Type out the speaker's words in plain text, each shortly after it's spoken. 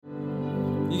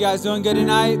You guys doing good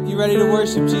tonight? You ready to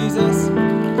worship Jesus?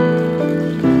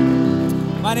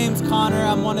 My name's Connor.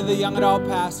 I'm one of the young adult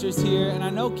pastors here, and I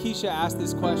know Keisha asked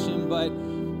this question, but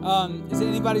is it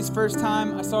anybody's first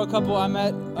time? I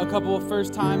met a couple of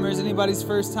first timers. Anybody's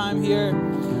first time here?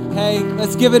 Hey,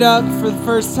 let's give it up for the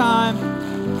first time.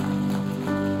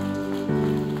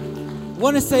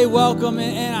 Want to say welcome,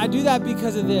 and I do that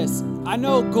because of this. I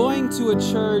know going to a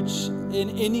church in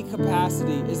any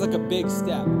capacity is like a big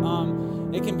step.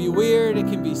 It can be weird, it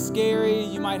can be scary.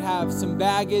 You might have some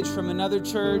baggage from another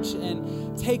church,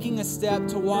 and taking a step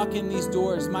to walk in these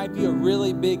doors might be a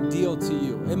really big deal to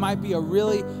you. It might be a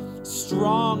really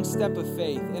strong step of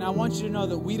faith, and I want you to know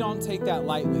that we don't take that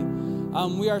lightly.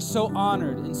 We are so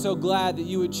honored and so glad that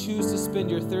you would choose to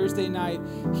spend your Thursday night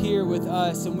here with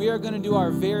us, and we are going to do our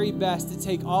very best to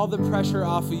take all the pressure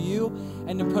off of you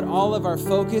and to put all of our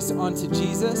focus onto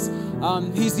Jesus.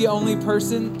 He's the only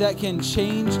person that can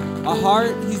change a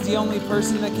heart. He's the only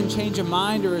person that can change a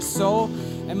mind or a soul.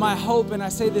 And my hope, and I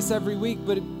say this every week,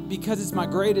 but because it's my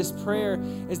greatest prayer,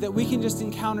 is that we can just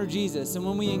encounter Jesus. And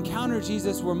when we encounter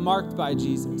Jesus, we're marked by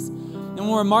Jesus. And when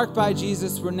we're marked by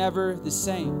Jesus, we're never the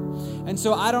same. And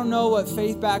so I don't know what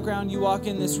faith background you walk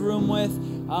in this room with.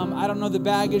 I don't know the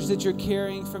baggage that you're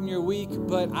carrying from your week,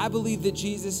 but I believe that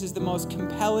Jesus is the most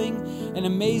compelling and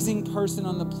amazing person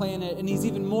on the planet. And he's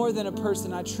even more than a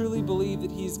person. I truly believe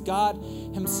that he's God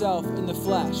himself in the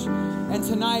flesh. And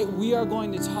tonight we are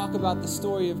going to talk about the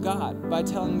story of God by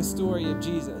telling the story of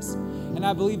Jesus. And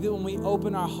I believe that when we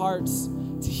open our hearts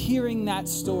to hearing that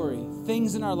story,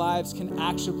 things in our lives can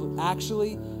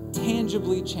actually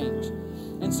tangibly change.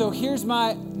 And so here's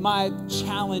my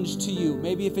challenge to you.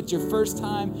 Maybe if it's your first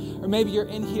time, or maybe you're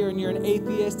in here and you're an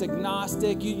atheist,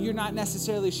 agnostic, you're not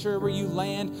necessarily sure where you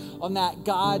land on that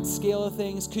God scale of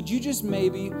things. Could you just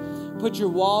maybe put your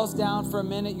walls down for a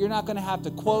minute? You're not going to have to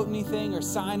quote anything or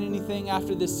sign anything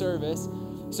after this service,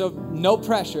 so no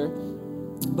pressure.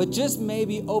 But just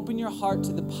maybe open your heart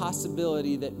to the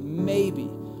possibility that maybe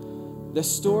the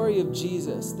story of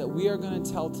Jesus that we are going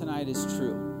to tell tonight is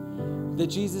true. That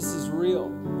Jesus is real,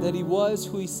 that he was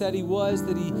who he said he was,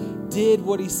 that he did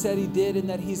what he said he did, and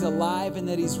that he's alive, and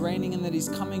that he's reigning, and that he's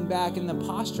coming back. And the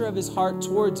posture of his heart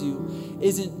towards you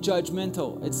isn't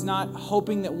judgmental. It's not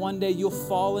hoping that one day you'll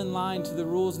fall in line to the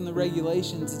rules and the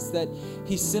regulations. It's that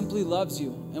he simply loves you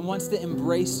and wants to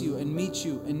embrace you and meet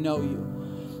you and know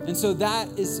you. And so that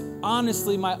is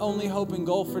honestly my only hope and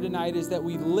goal for tonight, is that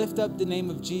we lift up the name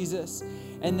of Jesus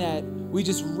and that we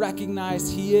just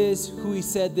recognize he is who he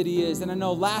said that he is. And I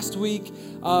know last week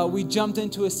we jumped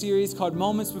into a series called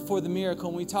Moments Before the Miracle,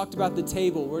 and we talked about the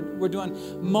table. We're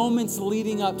doing moments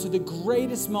leading up to the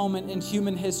greatest moment in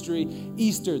human history,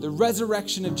 Easter, the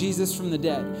resurrection of Jesus from the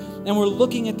dead. And we're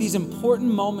looking at these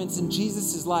important moments in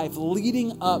Jesus' life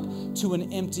leading up to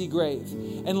an empty grave.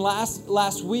 And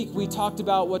last week we talked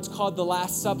about what's called the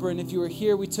Last Supper, and if you were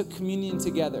here, we took communion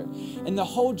together. And the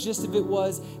whole gist of it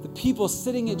was the people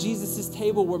sitting at Jesus'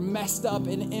 table were messed up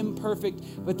and imperfect,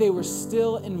 but they were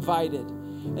still invited.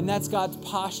 And that's God's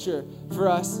posture for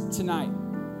us tonight.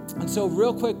 And so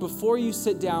real quick, before you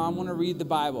sit down, I want to read the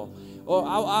Bible. Well,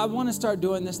 I want to start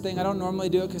doing this thing. I don't normally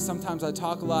do it because sometimes I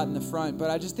talk a lot in the front, but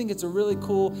I just think it's a really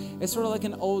cool, it's sort of like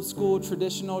an old school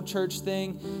traditional church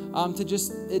thing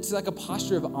it's like a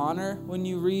posture of honor when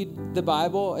you read the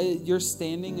Bible. Your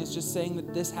standing is just saying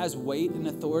that this has weight and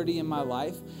authority in my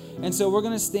life. And so we're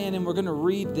going to stand and we're going to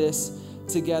read this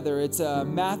together. It's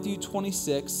Matthew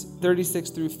 26, 36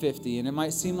 through 50. And it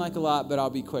might seem like a lot, but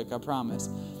I'll be quick, I promise.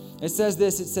 It says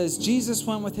this, it says, Jesus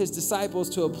went with his disciples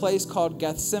to a place called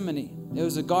Gethsemane. It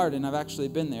was a garden. I've actually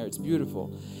been there. It's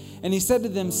beautiful. And he said to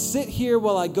them, sit here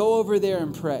while I go over there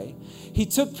and pray. He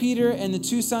took Peter and the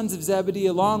two sons of Zebedee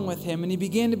along with him, and he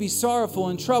began to be sorrowful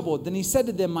and troubled. Then he said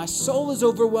to them, my soul is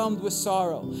overwhelmed with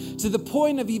sorrow, to the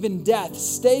point of even death.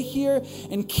 Stay here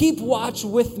and keep watch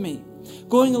with me.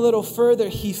 Going a little further,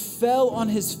 he fell on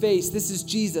his face. This is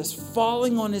Jesus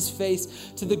falling on his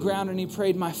face to the ground, and he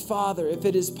prayed, my Father, if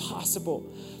it is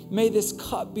possible, may this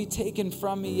cup be taken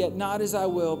from me, yet not as I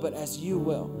will, but as you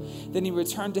will. Then he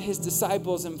returned to his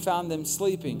disciples and found them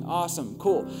sleeping. Awesome,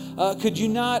 cool. Could you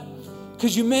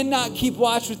men not keep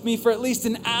watch with me for at least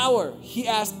an hour? He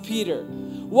asked Peter.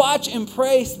 Watch and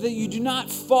pray so that you do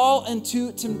not fall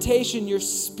into temptation. Your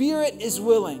spirit is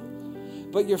willing,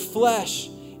 but your flesh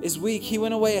is weak. He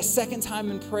went away a second time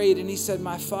and prayed, and he said,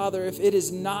 my Father, if it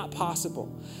is not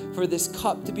possible for this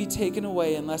cup to be taken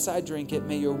away unless I drink it,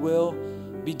 may your will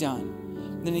be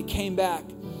done. Then he came back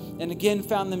and again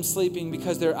found them sleeping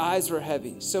because their eyes were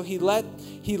heavy. So he left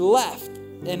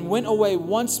and went away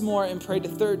once more and prayed a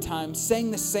third time,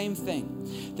 saying the same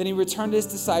thing. Then he returned to his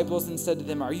disciples and said to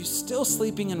them, "Are you still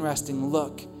sleeping and resting?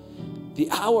 Look, the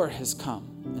hour has come,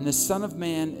 and the Son of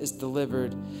Man is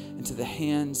delivered into the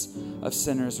hands of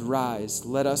sinners. Rise,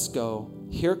 let us go.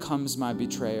 Here comes my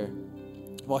betrayer."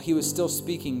 While he was still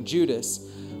speaking, Judas,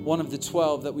 one of the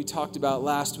 12 that we talked about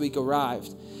last week,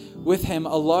 arrived. With him,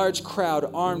 a large crowd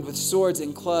armed with swords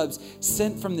and clubs,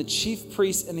 sent from the chief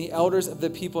priests and the elders of the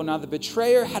people. Now the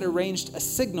betrayer had arranged a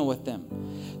signal with them.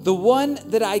 "The one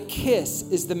that I kiss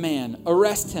is the man.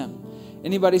 Arrest him."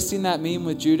 Anybody seen that meme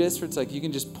with Judas where it's like you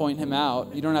can just point him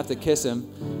out. You don't have to kiss him.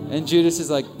 And Judas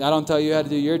is like, "I don't tell you how to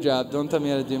do your job. Don't tell me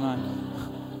how to do mine."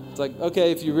 It's like,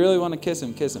 okay, if you really want to kiss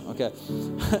him, kiss him. Okay.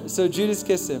 So Judas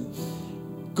kissed him.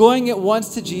 Going at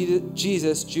once to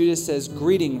Jesus, Judas says,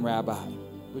 "Greeting, Rabbi,"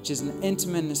 which is an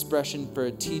intimate expression for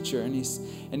a teacher.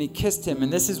 And he kissed him.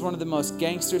 And this is one of the most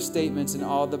gangster statements in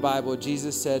all of the Bible.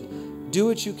 Jesus said, "Do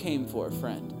what you came for,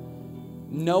 friend."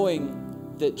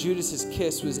 Knowing that Judas's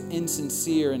kiss was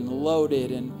insincere and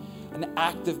loaded and an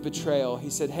act of betrayal, he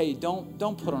said, "Hey, don't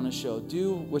put on a show.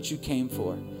 Do what you came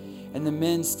for." And the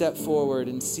men stepped forward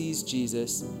and seized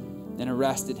Jesus and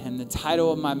arrested him. The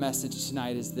title of my message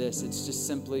tonight is this. It's just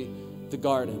simply The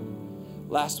Garden.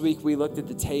 Last week we looked at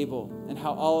the table and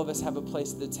how all of us have a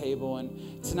place at the table. And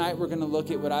tonight we're going to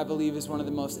look at what I believe is one of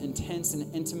the most intense and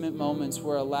intimate moments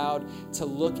we're allowed to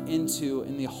look into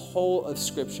in the whole of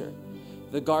Scripture,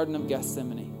 the Garden of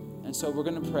Gethsemane. And so we're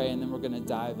going to pray and then we're going to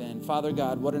dive in. Father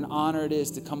God, what an honor it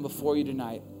is to come before you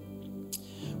tonight.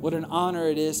 What an honor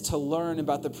it is to learn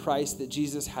about the price that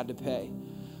Jesus had to pay.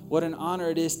 What an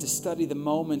honor it is to study the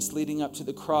moments leading up to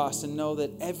the cross and know that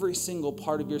every single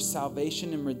part of your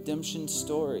salvation and redemption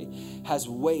story has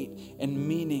weight and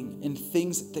meaning and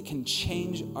things that can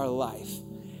change our life.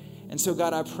 And so,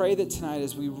 God, I pray that tonight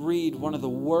as we read one of the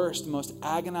worst, most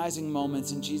agonizing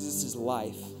moments in Jesus'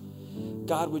 life,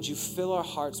 God, would you fill our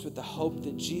hearts with the hope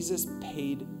that Jesus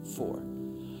paid for?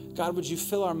 God, would you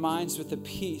fill our minds with the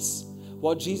peace?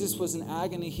 While Jesus was in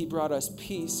agony, he brought us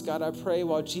peace. God, I pray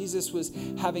while Jesus was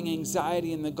having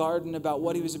anxiety in the garden about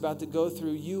what he was about to go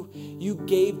through, you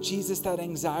gave Jesus that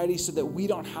anxiety so that we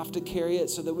don't have to carry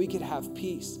it, so that we could have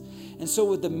peace. And so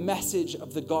would the message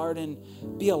of the garden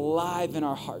be alive in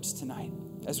our hearts tonight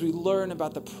as we learn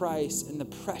about the price and the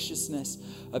preciousness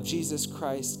of Jesus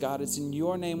Christ. God, it's in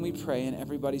your name we pray. And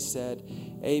everybody said,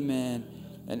 amen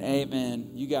and amen.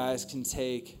 You guys can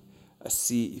take a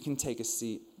seat. You can take a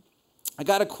seat. I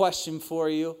got a question for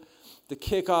you to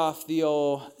kick off the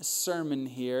old sermon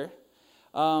here.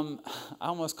 I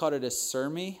almost called it a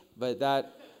sermon, but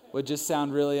that would just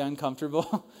sound really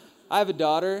uncomfortable. I have a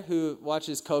daughter who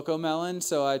watches CoComelon,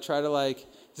 so I try to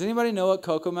does anybody know what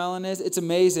CoComelon is? It's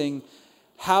amazing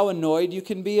how annoyed you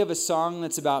can be of a song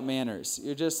that's about manners.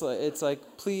 You're just like, it's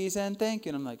like, please and thank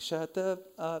you. And I'm like, shut the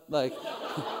up.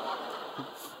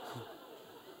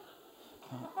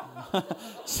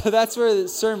 So that's where the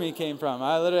sermon came from.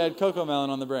 I literally had CoComelon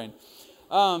on the brain.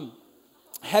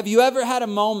 Have you ever had a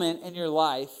moment in your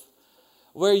life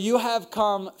where you have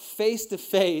come face to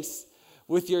face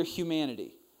with your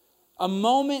humanity? A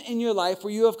moment in your life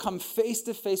where you have come face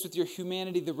to face with your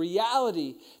humanity, the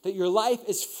reality that your life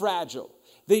is fragile,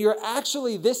 that you're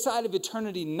actually this side of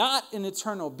eternity, not an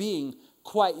eternal being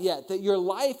quite yet, that your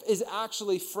life is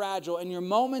actually fragile and your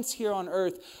moments here on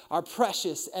earth are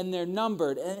precious and they're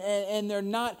numbered and they're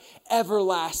not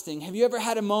everlasting. Have you ever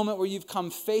had a moment where you've come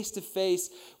face to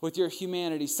face with your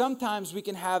humanity? Sometimes we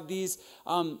can have these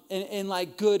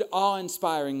in good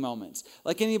awe-inspiring moments.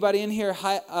 Like anybody in here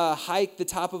hike the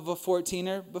top of a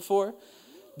 14er before?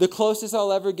 The closest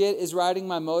I'll ever get is riding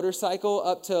my motorcycle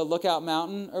up to Lookout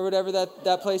Mountain or whatever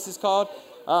that place is called.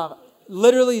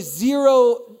 Literally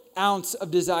 0 ounce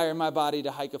of desire in my body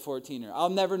to hike a 14er. I'll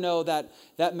never know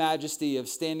that majesty of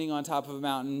standing on top of a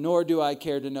mountain, nor do I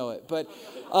care to know it. But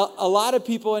a lot of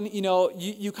people, and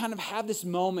you kind of have this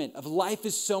moment of life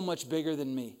is so much bigger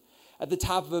than me at the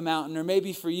top of a mountain. Or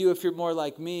maybe for you, if you're more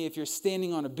like me, if you're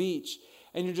standing on a beach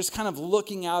and you're just kind of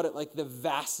looking out at the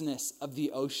vastness of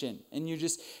the ocean and you're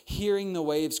just hearing the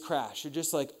waves crash. You're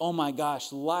just like, oh my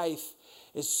gosh, life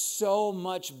is so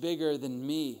much bigger than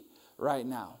me right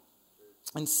now.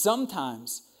 And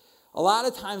sometimes, a lot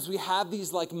of times we have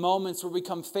these moments where we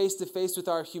come face to face with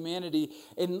our humanity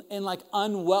in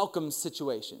unwelcome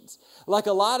situations. A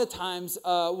lot of times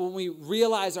when we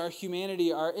realize our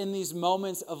humanity are in these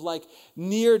moments of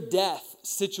near death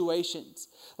situations.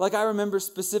 I remember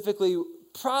specifically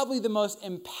probably the most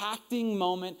impacting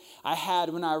moment I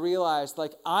had when I realized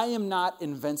I am not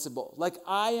invincible.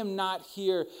 I am not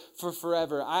here for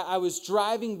forever. I was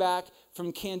driving back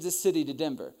from Kansas City to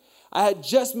Denver. I had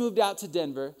just moved out to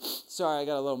Denver. Sorry, I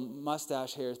got a little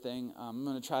mustache hair thing. I'm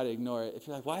going to try to ignore it. If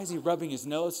you're like, why is he rubbing his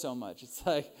nose so much? It's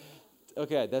like,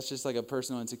 okay, that's just like a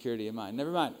personal insecurity of mine.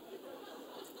 Never mind.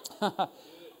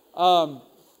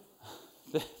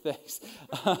 Thanks.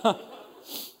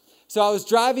 So I was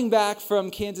driving back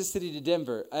from Kansas City to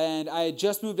Denver, and I had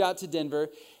just moved out to Denver,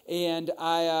 and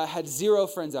I had 0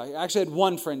 friends out here. I actually had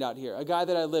 1 friend out here, a guy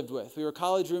that I lived with. We were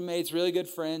college roommates, really good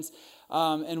friends.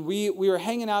 And we were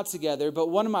hanging out together, but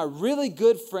one of my really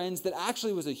good friends that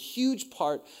actually was a huge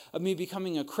part of me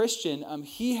becoming a Christian,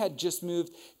 he had just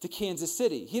moved to Kansas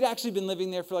City. He'd actually been living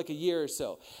there for like a year or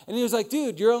so. And he was like,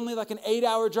 dude, you're only like an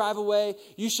 8-hour drive away.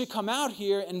 You should come out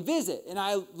here and visit. And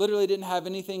I literally didn't have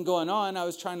anything going on. I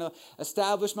was trying to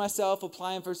establish myself,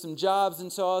 applying for some jobs.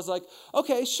 And so I was like,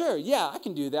 okay, sure. Yeah, I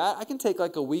can do that. I can take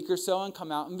like a week or so and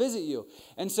come out and visit you.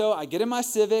 And so I get in my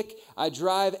Civic, I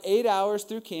drive 8 hours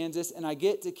through Kansas, and I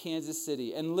get to Kansas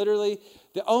City. And literally,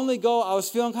 the only goal, I was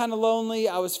feeling kind of lonely.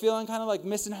 I was feeling kind of like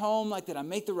missing home. Like, did I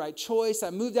make the right choice? I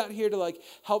moved out here to like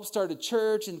help start a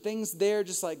church, and things there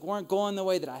just like weren't going the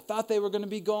way that I thought they were going to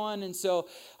be going. And so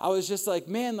I was just like,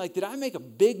 man, like, did I make a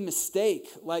big mistake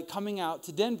like coming out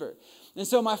to Denver? And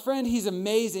so my friend, he's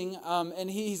amazing, and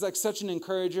he's like such an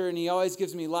encourager, and he always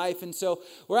gives me life. And so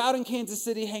we're out in Kansas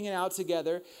City hanging out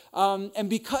together. And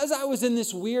because I was in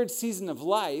this weird season of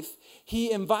life,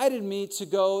 he invited me to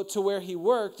go to where he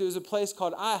worked. It was a place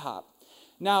called IHOP.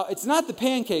 Now, it's not the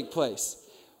pancake place.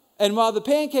 And while the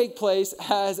pancake place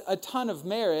has a ton of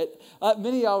merit,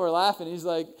 many of y'all were laughing. He's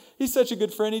like, he's such a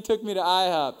good friend. He took me to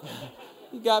IHOP.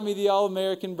 He got me the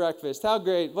all-American breakfast. How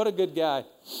great. What a good guy.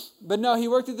 But no, he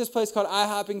worked at this place called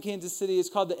IHOP in Kansas City. It's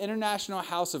called the International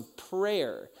House of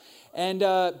Prayer. And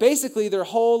basically their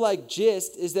whole like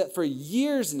gist is that for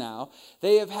years now,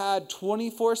 they have had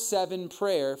 24/7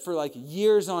 prayer for like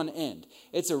years on end.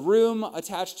 It's a room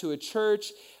attached to a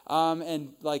church,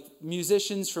 and like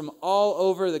musicians from all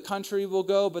over the country will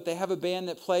go, but they have a band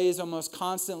that plays almost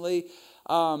constantly.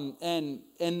 And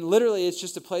literally it's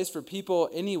just a place for people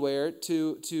anywhere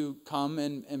to come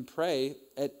and pray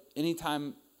at any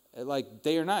time, like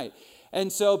day or night. And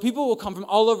so people will come from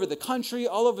all over the country,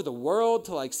 all over the world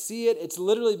to like see it. It's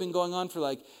literally been going on for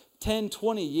like 10,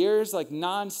 20 years, like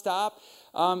nonstop.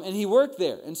 And he worked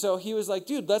there. And so he was like,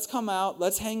 dude, let's come out,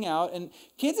 let's hang out. And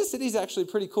Kansas City is actually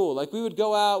pretty cool. Like we would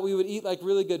go out, we would eat like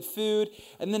really good food.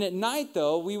 And then at night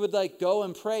though, we would like go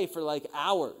and pray for like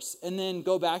hours and then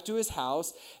go back to his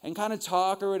house and kind of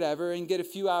talk or whatever and get a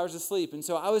few hours of sleep. And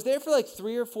so I was there for like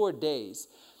 3 or 4 days.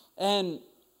 And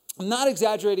I'm not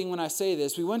exaggerating when I say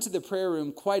this. We went to the prayer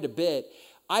room quite a bit.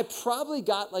 I probably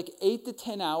got like 8 to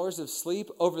 10 hours of sleep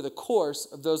over the course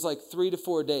of those like 3 to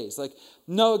 4 days. Like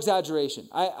no exaggeration.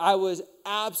 I was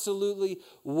absolutely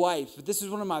wiped. But this is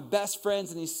one of my best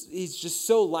friends, and he's just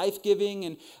so life-giving.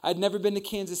 And I'd never been to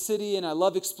Kansas City, and I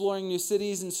love exploring new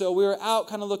cities. And so we were out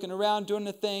kind of looking around, doing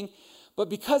the thing. But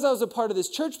because I was a part of this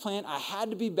church plant, I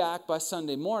had to be back by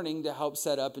Sunday morning to help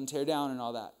set up and tear down and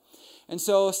all that. And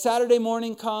so Saturday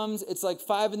morning comes, it's like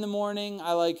 5 a.m.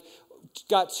 I like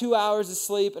got 2 hours of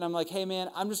sleep, and I'm like, hey man,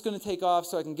 I'm just going to take off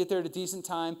so I can get there at a decent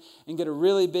time and get a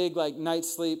really big like night's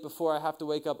sleep before I have to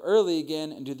wake up early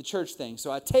again and do the church thing.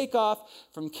 So I take off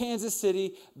from Kansas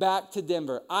City back to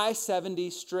Denver,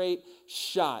 I-70 straight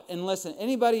shot. And listen,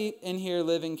 anybody in here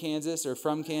live in Kansas or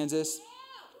from Kansas?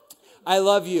 I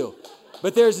love you.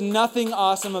 But there's nothing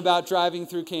awesome about driving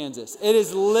through Kansas. It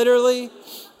is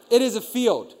a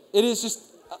field. It is just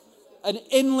an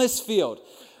endless field.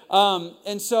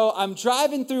 And so I'm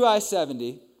driving through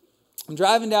I-70. I'm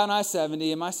driving down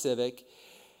I-70 in my Civic.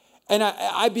 And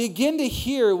I begin to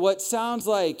hear what sounds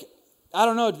like, I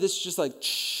don't know, this is just like,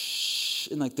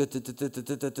 and like,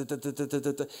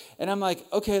 and I'm like,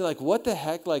 okay, like what the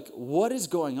heck? Like what is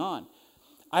going on?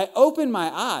 I open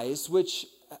my eyes, which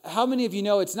how many of you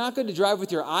know it's not good to drive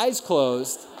with your eyes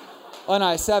closed on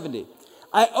I-70?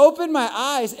 I opened my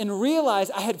eyes and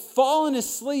realized I had fallen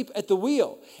asleep at the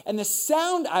wheel. And the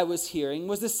sound I was hearing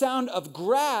was the sound of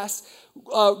grass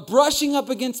brushing up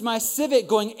against my Civic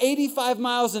going 85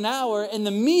 miles an hour in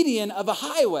the median of a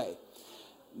highway.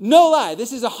 No lie,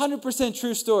 this is a 100%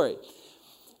 true story.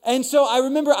 And so I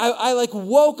remember I like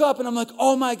woke up and I'm like,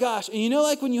 oh my gosh. And you know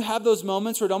like when you have those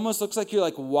moments where it almost looks like you're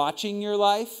like watching your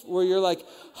life, where you're like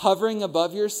hovering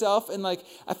above yourself. And like,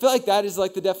 I feel like that is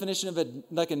like the definition of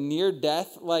a near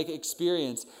death like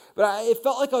experience. But it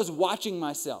felt like I was watching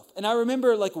myself. And I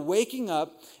remember like waking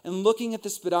up and looking at the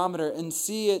speedometer and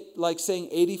see it like saying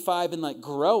 85 and like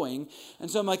growing. And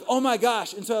so I'm like, oh my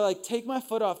gosh. And so I like take my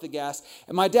foot off the gas.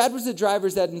 And my dad was the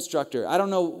driver's ed instructor. I don't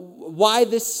know why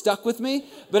this stuck with me,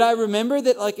 But I remember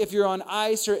that, like, if you're on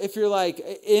ice or if you're like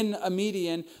in a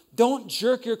median, don't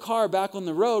jerk your car back on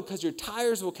the road because your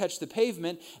tires will catch the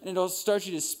pavement and it'll start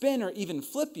you to spin or even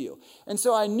flip you. And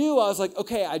so I knew, I was like,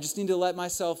 okay, I just need to let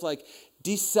myself like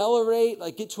decelerate,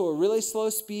 like get to a really slow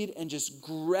speed and just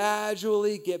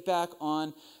gradually get back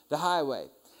on the highway.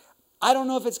 I don't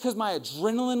know if it's because my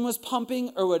adrenaline was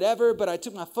pumping or whatever, but I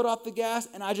took my foot off the gas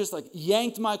and I just like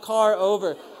yanked my car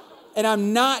over. And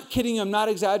I'm not kidding you, I'm not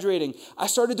exaggerating. I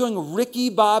started doing Ricky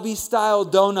Bobby style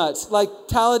donuts, like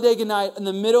Talladega Night in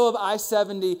the middle of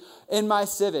I-70 in my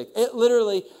Civic. It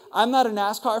literally, I'm not a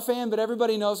NASCAR fan, but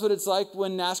everybody knows what it's like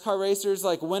when NASCAR racers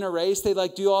like win a race, they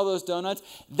like do all those donuts.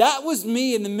 That was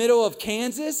me in the middle of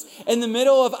Kansas, in the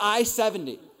middle of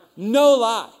I-70. No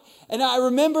lie. And I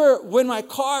remember when my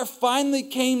car finally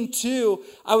came to,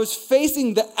 I was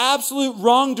facing the absolute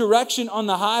wrong direction on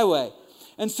the highway.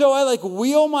 And so I like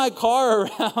wheel my car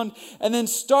around and then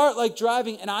start like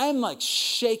driving, and I am like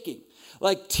shaking,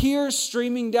 like tears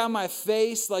streaming down my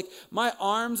face. Like my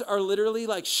arms are literally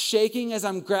like shaking as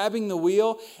I'm grabbing the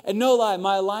wheel. And no lie,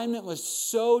 my alignment was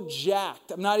so jacked,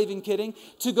 I'm not even kidding,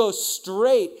 to go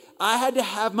straight, I had to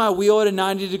have my wheel at a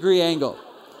 90-degree angle.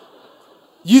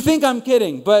 You think I'm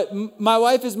kidding, but my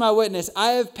wife is my witness.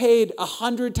 I have paid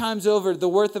 100 times over the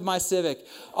worth of my Civic,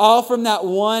 all from that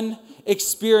one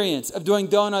experience of doing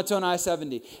donuts on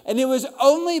I-70. And it was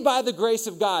only by the grace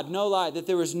of God, no lie, that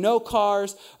there was no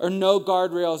cars or no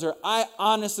guardrails, or I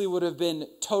honestly would have been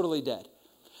totally dead.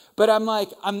 But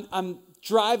I'm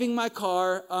driving my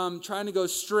car, trying to go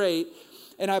straight,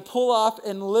 and I pull off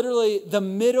in literally the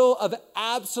middle of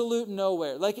absolute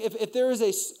nowhere. Like if there is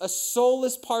a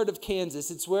soulless part of Kansas,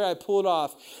 it's where I pulled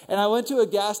off. And I went to a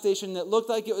gas station that looked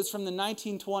like it was from the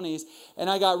 1920s. And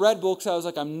I got Red Bull because I was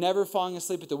like, I'm never falling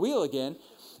asleep at the wheel again.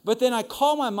 But then I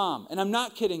call my mom, and I'm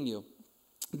not kidding you.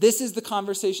 This is the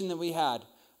conversation that we had.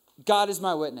 God is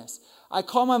my witness. I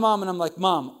call my mom and I'm like,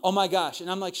 Mom, oh my gosh. And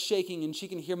I'm like shaking and she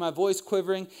can hear my voice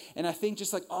quivering. And I think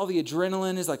just like all the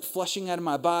adrenaline is like flushing out of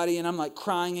my body and I'm like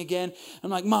crying again. I'm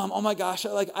like, Mom, oh my gosh.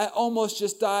 I almost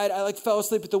just died. I like fell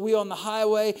asleep at the wheel on the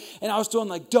highway and I was doing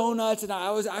like donuts and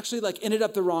I was actually like ended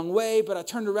up the wrong way. But I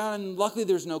turned around and luckily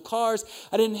there's no cars.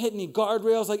 I didn't hit any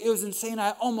guardrails. Like it was insane.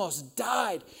 I almost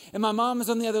died. And my mom is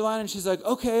on the other line and she's like,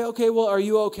 okay, well, are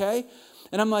you okay?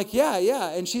 And I'm like,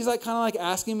 yeah. And she's like kind of like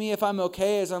asking me if I'm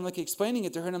okay as I'm like explaining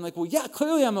it to her. And I'm like, well, yeah,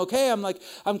 clearly I'm okay. I'm like,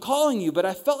 I'm calling you. But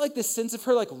I felt like this sense of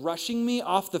her like rushing me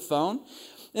off the phone.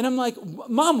 And I'm like,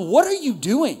 Mom, what are you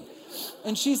doing?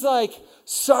 And she's like,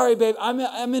 sorry, babe, I'm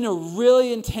in a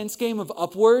really intense game of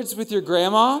Upwards with your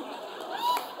grandma.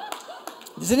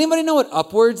 Does anybody know what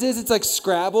Upwards is? It's like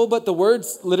Scrabble, but the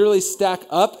words literally stack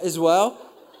up as well.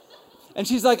 And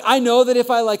she's like, I know that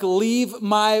if I like leave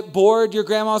my board, your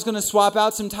grandma's going to swap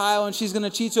out some tile and she's going to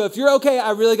cheat. So if you're okay,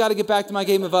 I really got to get back to my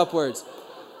game of Upwards.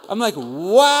 I'm like,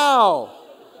 wow.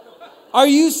 Are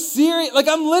you serious? Like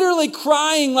I'm literally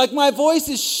crying, like my voice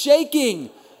is shaking.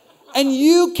 And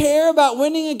you care about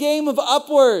winning a game of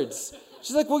Upwards.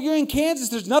 She's like, well, you're in Kansas.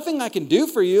 There's nothing I can do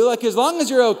for you. Like as long as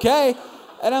you're okay.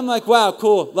 And I'm like, wow,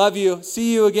 cool. Love you.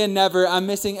 See you again, never. I'm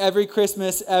missing every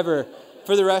Christmas ever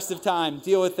for the rest of time.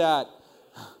 Deal with that.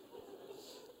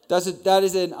 That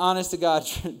is an honest to God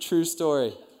true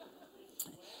story.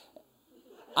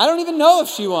 I don't even know if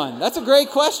she won. That's a great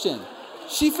question.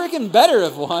 She freaking better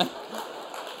have won.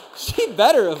 She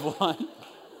better have won.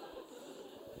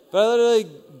 But I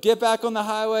literally get back on the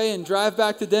highway and drive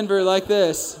back to Denver like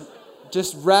this,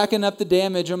 just racking up the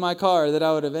damage on my car that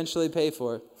I would eventually pay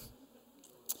for.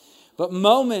 But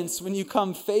moments when you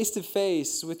come face to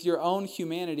face with your own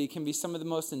humanity can be some of the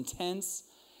most intense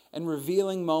and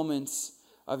revealing moments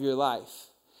of your life.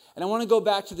 And I want to go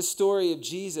back to the story of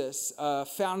Jesus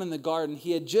found in the garden.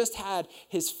 He had just had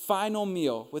his final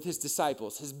meal with his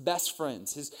disciples, his best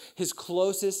friends, his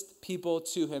closest people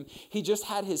to him. He just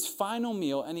had his final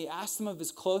meal, and he asked some of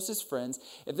his closest friends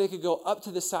if they could go up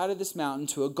to the side of this mountain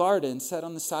to a garden set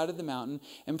on the side of the mountain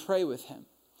and pray with him.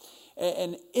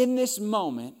 And in this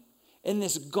moment, in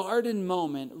this garden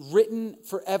moment, written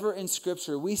forever in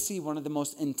Scripture, we see one of the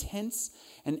most intense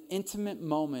and intimate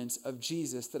moments of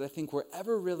Jesus that I think we're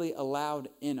ever really allowed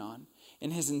in on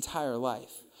in his entire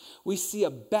life. We see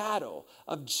a battle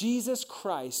of Jesus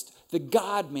Christ, the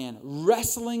God-man,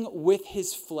 wrestling with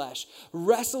his flesh,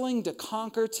 wrestling to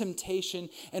conquer temptation,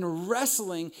 and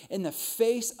wrestling in the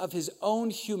face of his own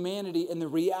humanity and the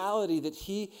reality that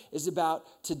he is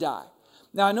about to die.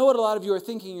 Now, I know what a lot of you are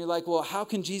thinking. You're like, well, how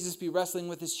can Jesus be wrestling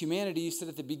with his humanity? You said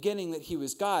at the beginning that he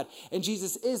was God, and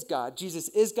Jesus is God. Jesus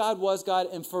is God, was God,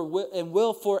 and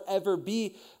will forever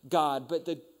be God. But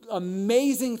the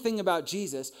amazing thing about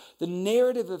Jesus, the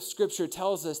narrative of Scripture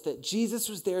tells us that Jesus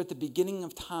was there at the beginning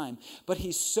of time, but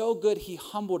he's so good he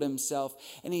humbled himself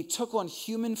and he took on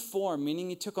human form, meaning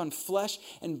he took on flesh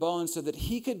and bones so that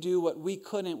he could do what we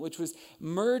couldn't, which was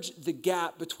merge the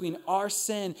gap between our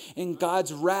sin and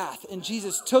God's wrath. And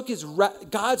Jesus took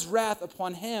God's wrath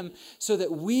upon him so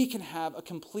that we can have a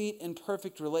complete and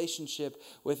perfect relationship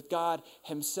with God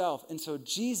himself. And so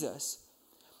Jesus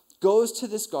goes to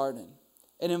this garden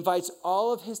and invites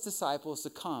all of his disciples to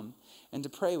come and to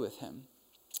pray with him.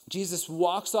 Jesus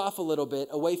walks off a little bit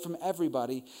away from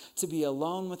everybody to be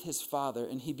alone with his Father,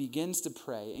 and he begins to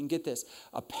pray. And get this,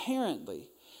 apparently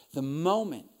the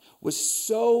moment was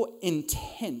so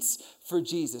intense for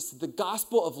Jesus. The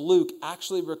Gospel of Luke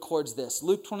actually records this.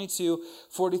 Luke 22,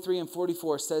 43 and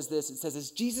 44 says this. It says, as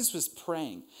Jesus was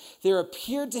praying, there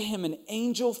appeared to him an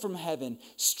angel from heaven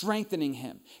strengthening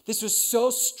him. This was so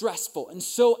stressful and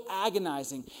so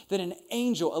agonizing that an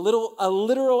angel, a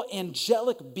literal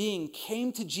angelic being,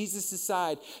 came to Jesus'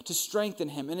 side to strengthen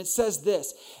him. And it says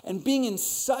this, and being in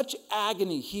such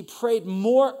agony, he prayed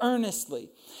more earnestly,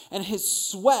 and his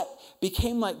sweat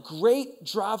became like great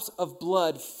drops of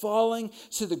blood falling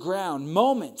to the ground.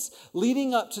 Moments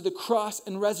leading up to the cross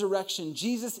and resurrection,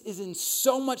 Jesus is in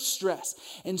so much stress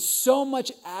and so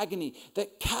much agony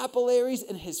that capillaries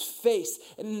in his face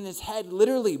and in his head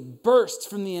literally burst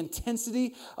from the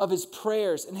intensity of his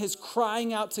prayers and his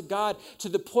crying out to God, to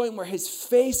the point where his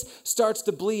face starts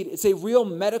to bleed. It's a real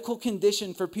medical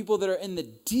condition for people that are in the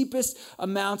deepest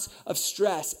amounts of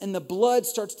stress, and the blood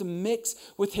starts to mix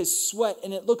with his sweat,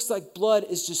 and it looks like blood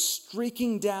is just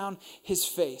streaking down his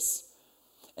face.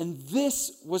 And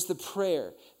this was the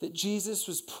prayer that Jesus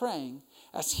was praying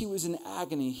as he was in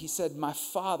agony. He said, my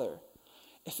Father,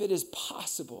 if it is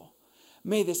possible,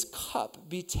 may this cup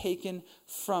be taken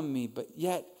from me, but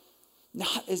yet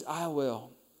not as I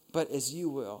will, but as you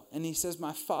will. And he says,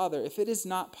 my Father, if it is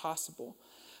not possible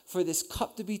for this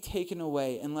cup to be taken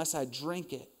away unless I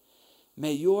drink it,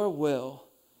 may your will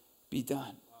be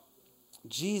done.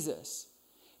 Jesus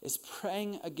is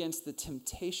praying against the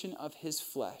temptation of his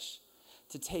flesh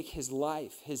to take his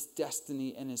life, his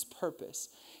destiny, and his purpose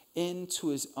into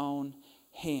his own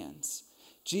hands.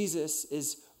 Jesus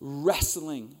is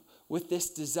wrestling with this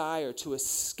desire to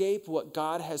escape what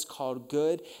God has called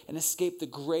good and escape the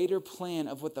greater plan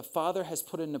of what the Father has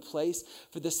put into place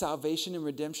for the salvation and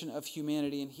redemption of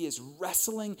humanity. And he is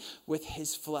wrestling with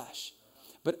his flesh.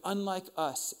 But unlike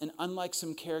us, and unlike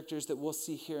some characters that we'll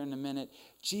see here in a minute,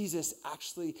 Jesus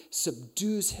actually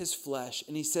subdues his flesh.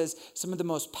 And he says some of the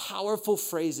most powerful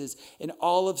phrases in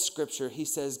all of Scripture. He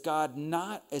says, God,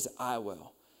 not as I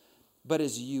will, but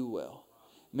as you will.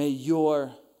 May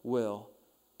your will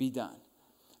be done.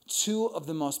 Two of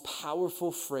the most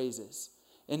powerful phrases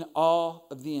in all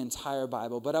of the entire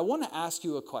Bible. But I want to ask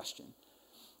you a question.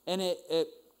 And it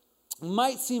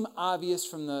might seem obvious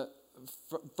from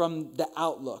the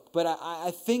outlook, but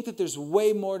I think that there's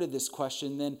way more to this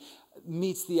question than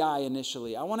meets the eye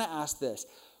initially. I want to ask this.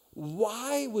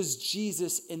 Why was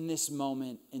Jesus in this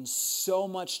moment in so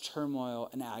much turmoil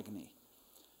and agony?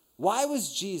 Why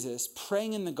was Jesus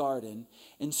praying in the garden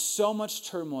in so much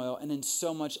turmoil and in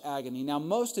so much agony? Now,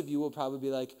 most of you will probably be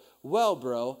like, well,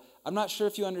 bro, I'm not sure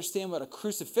if you understand what a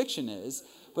crucifixion is,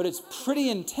 but it's pretty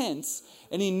intense,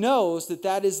 and he knows that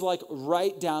that is like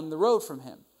right down the road from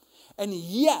him. And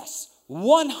yes,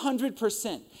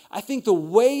 100%, I think the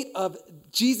weight of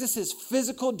Jesus'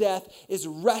 physical death is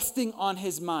resting on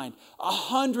his mind,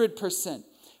 100%.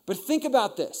 But think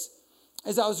about this.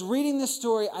 As I was reading this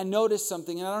story, I noticed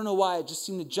something, and I don't know why, it just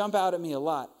seemed to jump out at me a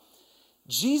lot.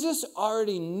 Jesus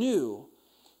already knew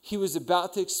he was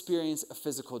about to experience a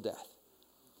physical death.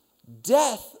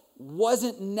 Death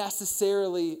wasn't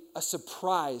necessarily a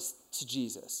surprise to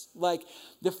Jesus. Like,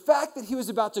 the fact that he was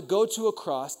about to go to a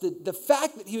cross, the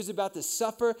fact that he was about to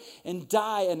suffer and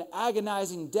die an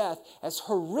agonizing death, as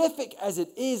horrific as it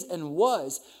is and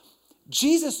was,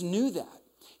 Jesus knew that.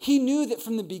 He knew that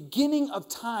from the beginning of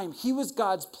time, he was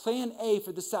God's plan A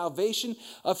for the salvation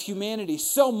of humanity.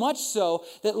 So much so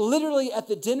that literally at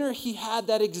the dinner he had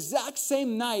that exact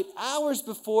same night, hours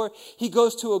before he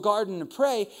goes to a garden to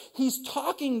pray, he's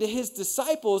talking to his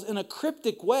disciples in a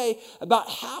cryptic way about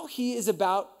how he is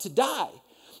about to die.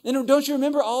 And don't you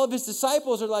remember, all of his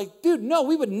disciples are like, dude, no,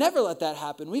 we would never let that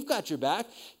happen. We've got your back.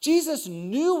 Jesus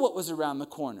knew what was around the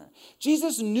corner.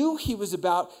 Jesus knew he was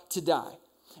about to die.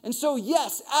 And so,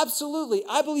 yes, absolutely,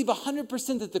 I believe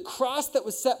 100% that the cross that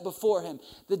was set before him,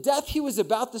 the death he was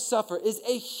about to suffer, is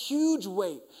a huge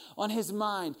weight on his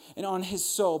mind and on his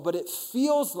soul. But it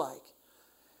feels like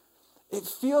It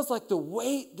feels like the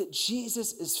weight that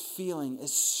Jesus is feeling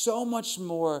is so much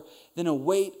more than a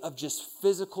weight of just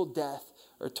physical death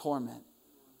or torment.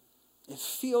 It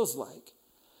feels like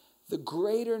the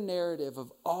greater narrative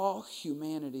of all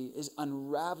humanity is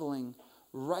unraveling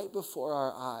right before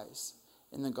our eyes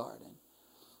in the garden.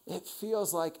 It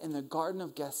feels like in the Garden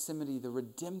of Gethsemane, the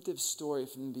redemptive story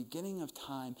from the beginning of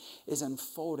time is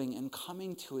unfolding and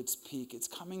coming to its peak. It's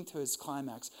coming to its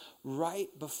climax right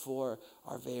before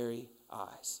our very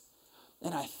eyes.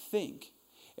 And I think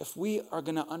if we are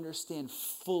going to understand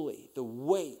fully the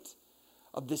weight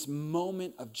of this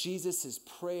moment of Jesus'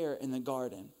 prayer in the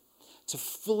garden, to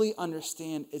fully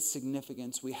understand its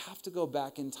significance, we have to go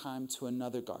back in time to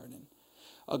another garden,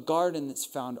 a garden that's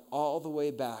found all the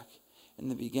way back in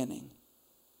the beginning.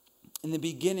 In the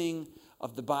beginning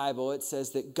of the Bible, it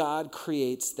says that God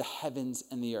creates the heavens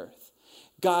and the earth.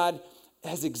 God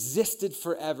has existed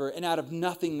forever, and out of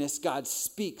nothingness, God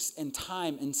speaks, and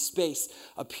time and space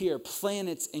appear.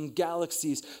 Planets and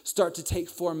galaxies start to take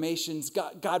formations.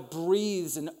 God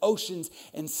breathes, and oceans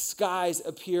and skies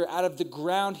appear. Out of the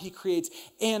ground, he creates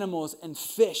animals and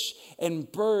fish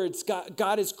and birds.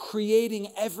 God is creating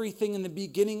everything in the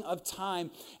beginning of time.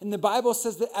 And the Bible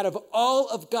says that out of all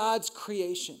of God's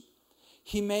creation,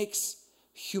 he makes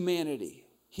humanity.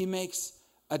 He makes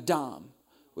Adam,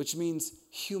 which means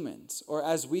humans, or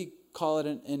as we call it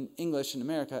in English in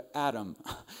America, Adam.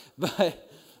 But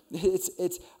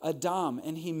it's Adam,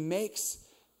 and he makes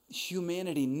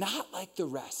humanity not like the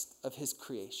rest of his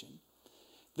creation.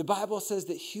 The Bible says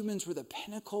that humans were the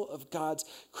pinnacle of God's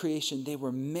creation. They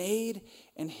were made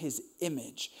in his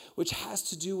image, which has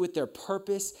to do with their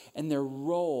purpose and their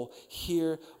role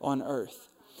here on earth.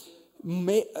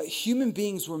 Human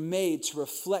beings were made to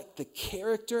reflect the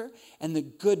character and the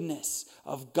goodness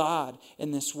of God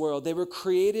in this world. They were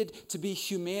created to be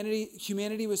humanity.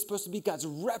 Humanity was supposed to be God's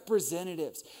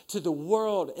representatives to the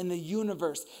world and the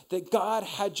universe that God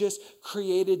had just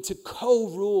created to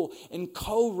co-rule and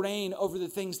co-reign over the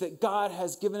things that God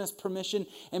has given us permission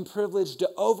and privilege to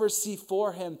oversee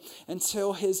for him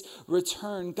until his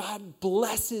return. God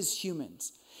blesses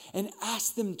humans and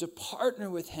ask them to partner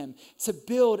with him to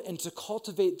build and to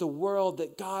cultivate the world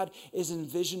that God is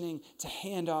envisioning to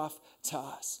hand off to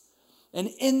us. And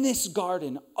in this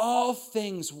garden, all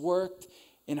things worked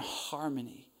in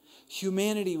harmony.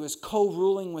 Humanity was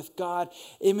co-ruling with God,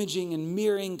 imaging and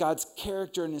mirroring God's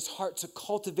character in his heart to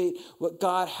cultivate what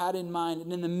God had in mind.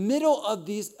 And in the middle of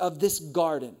this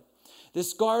garden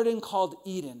called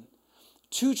Eden,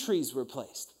 two trees were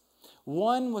placed.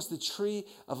 One was the tree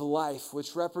of life,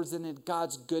 which represented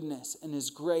God's goodness and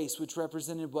his grace, which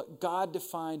represented what God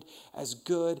defined as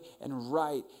good and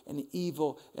right and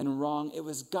evil and wrong. It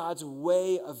was God's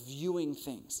way of viewing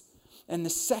things. And the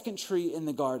second tree in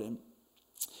the garden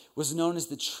was known as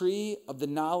the tree of the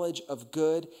knowledge of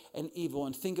good and evil.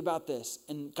 And think about this.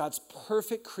 In God's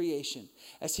perfect creation,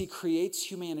 as he creates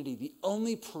humanity, the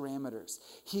only parameters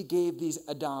he gave these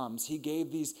Adams, he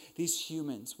gave these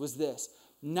humans was this: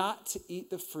 not to eat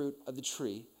the fruit of the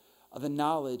tree of the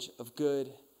knowledge of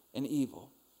good and evil.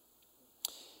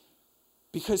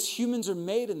 Because humans are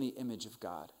made in the image of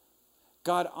God,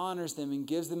 God honors them and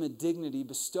gives them a dignity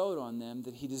bestowed on them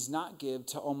that he does not give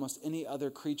to almost any other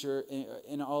creature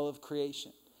in all of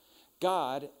creation.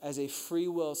 God, as a free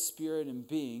will spirit and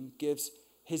being, gives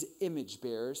his image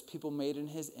bearers, people made in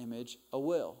his image, a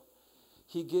will.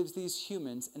 He gives these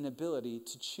humans an ability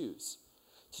to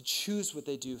choose what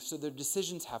they do, so their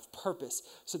decisions have purpose,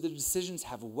 so their decisions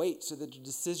have weight, so that their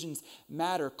decisions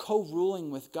matter.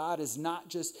 Co-ruling with God is not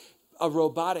just a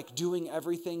robotic doing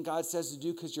everything God says to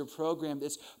do because you're programmed.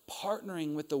 It's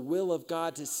partnering with the will of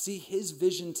God to see his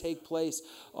vision take place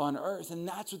on earth. And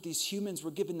that's what these humans were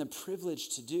given the privilege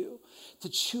to do, to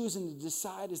choose and to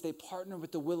decide as they partner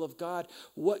with the will of God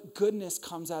what goodness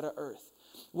comes out of earth,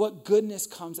 what goodness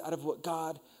comes out of what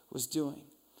God was doing.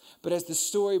 But as the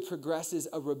story progresses,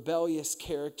 a rebellious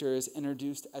character is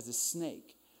introduced as a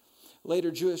snake.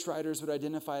 Later, Jewish writers would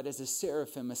identify it as a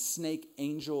seraphim, a snake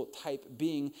angel type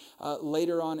being.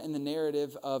 Later on in the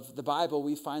narrative of the Bible,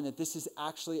 we find that this is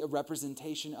actually a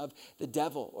representation of the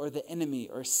devil or the enemy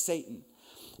or Satan.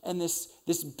 And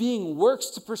this being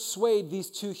works to persuade these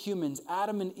two humans,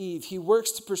 Adam and Eve. He works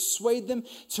to persuade them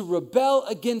to rebel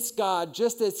against God,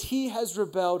 just as he has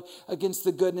rebelled against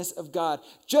the goodness of God,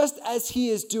 just as he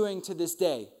is doing to this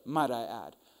day, might I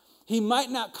add. He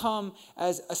might not come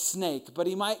as a snake, but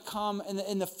he might come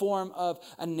in the form of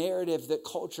a narrative that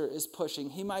culture is pushing.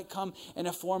 He might come in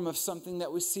a form of something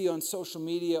that we see on social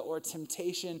media or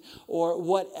temptation or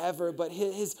whatever. But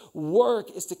his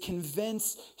work is to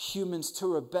convince humans to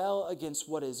rebel against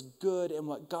what is good and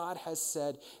what God has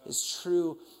said is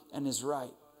true and is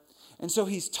right. And so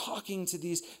he's talking to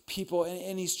these people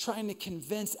and he's trying to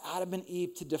convince Adam and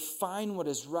Eve to define what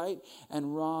is right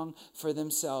and wrong for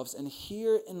themselves. And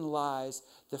herein lies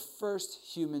the first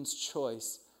human's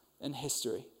choice in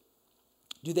history.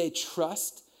 Do they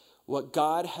trust what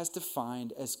God has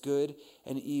defined as good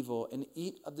and evil and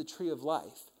eat of the tree of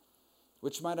life,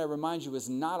 which, might I remind you, is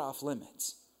not off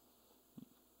limits?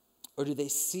 Or do they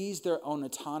seize their own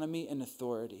autonomy and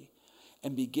authority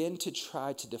and begin to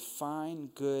try to define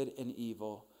good and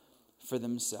evil for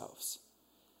themselves?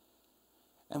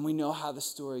 And we know how the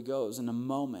story goes. In a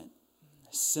moment,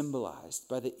 symbolized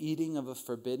by the eating of a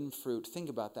forbidden fruit. Think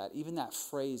about that. Even that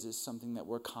phrase is something that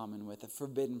we're common with, a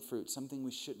forbidden fruit, something we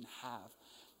shouldn't have.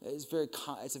 It's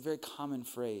a very common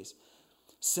phrase.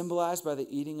 Symbolized by the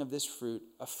eating of this fruit,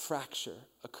 a fracture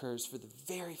occurs for the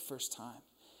very first time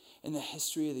in the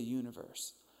history of the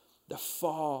universe. The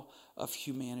fall of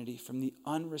humanity from the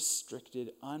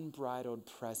unrestricted, unbridled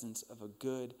presence of a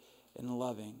good and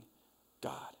loving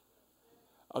God.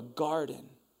 A garden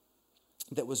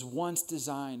that was once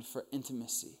designed for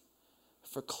intimacy,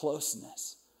 for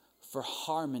closeness, for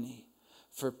harmony,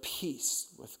 for peace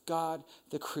with God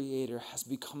the Creator has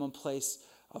become a place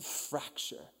of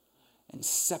fracture and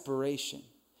separation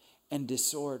and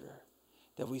disorder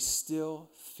that we still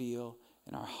feel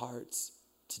in our hearts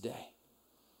today.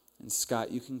 And Scott,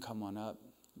 you can come on up.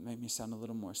 Make me sound a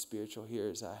little more spiritual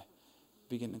here as I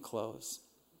begin to close.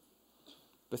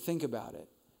 But think about it.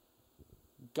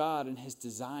 God, in his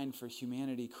design for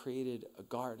humanity, created a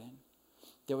garden.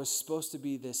 There was supposed to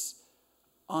be this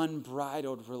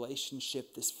unbridled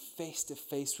relationship, this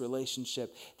face-to-face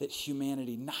relationship that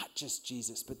humanity, not just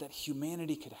Jesus, but that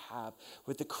humanity could have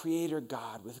with the Creator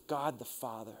God, with God the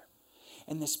Father.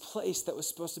 And this place that was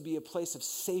supposed to be a place of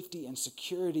safety and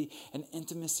security and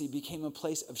intimacy became a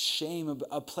place of shame,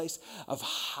 a place of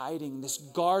hiding. This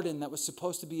garden that was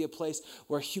supposed to be a place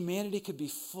where humanity could be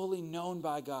fully known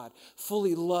by God,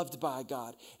 fully loved by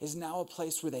God, is now a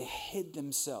place where they hid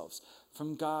themselves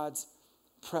from God's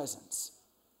presence.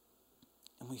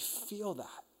 And we feel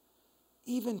that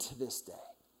even to this day.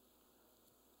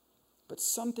 But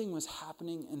something was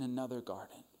happening in another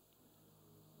garden.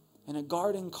 In a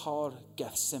garden called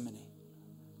Gethsemane,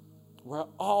 where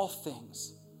all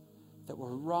things that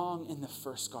were wrong in the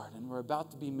first garden were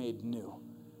about to be made new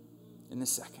in the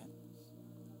second.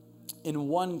 In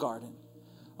one garden,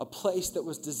 a place that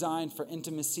was designed for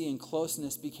intimacy and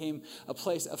closeness became a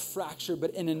place of fracture,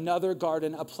 but in another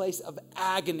garden, a place of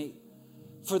agony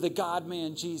for the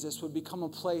God-man Jesus would become a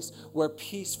place where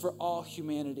peace for all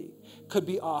humanity could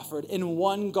be offered. In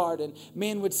one garden,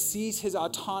 man would seize his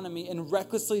autonomy and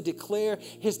recklessly declare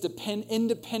his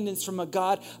independence from a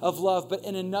God of love. But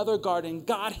in another garden,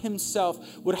 God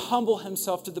himself would humble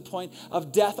himself to the point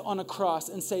of death on a cross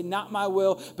and say, not my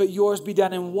will, but yours be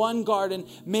done. In one garden,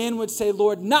 man would say,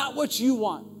 Lord, not what you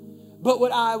want, but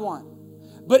what I want.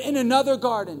 But in another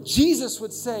garden, Jesus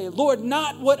would say, Lord,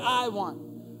 not what I want,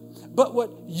 but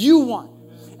what you want.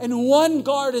 In one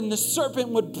garden, the serpent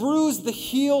would bruise the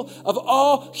heel of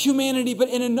all humanity. But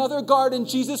in another garden,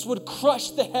 Jesus would crush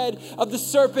the head of the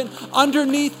serpent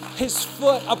underneath his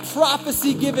foot. A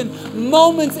prophecy given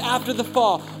moments after the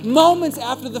fall. Moments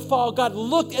after the fall, God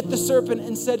looked at the serpent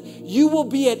and said, you will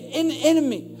be an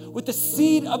enemy with the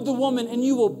seed of the woman, and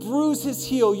you will bruise his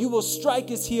heel. You will strike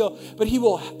his heel, but it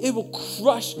will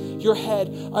crush your head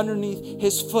underneath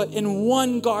his foot. In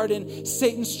one garden,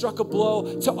 Satan struck a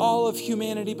blow to all of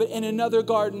humanity, but in another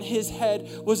garden, his head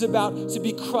was about to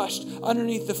be crushed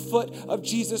underneath the foot of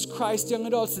Jesus Christ. Young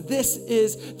adults, this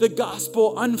is the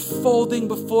gospel unfolding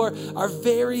before our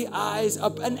very eyes.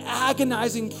 An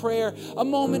agonizing prayer, a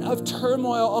moment of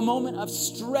turmoil, a moment of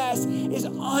stress is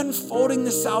unfolding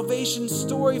the salvation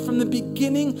story from the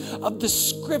beginning of the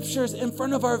scriptures in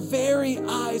front of our very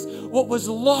eyes. What was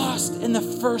lost in the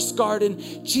first garden,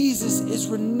 Jesus is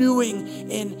renewing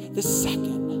in the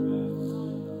second.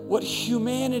 What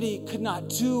humanity could not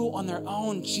do on their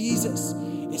own, Jesus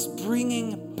is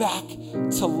bringing back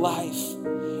to life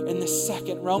in the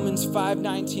second. Romans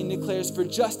 5:19 declares, for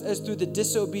just as through the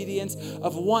disobedience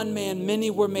of one man many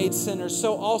were made sinners,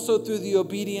 so also through the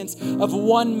obedience of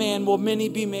one man will many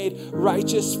be made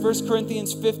righteous. 1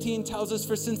 Corinthians 15 tells us,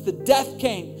 for since the death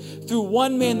came through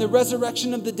one man, the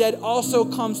resurrection of the dead also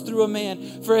comes through a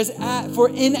man. For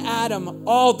in Adam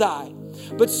all die.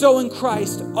 but so in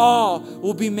Christ, all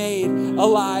will be made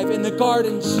alive. In the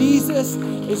garden, Jesus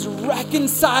is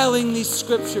reconciling these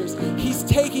scriptures. He's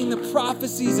taking the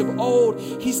prophecies of old.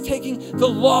 He's taking the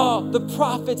law, the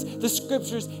prophets, the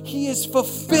scriptures. He is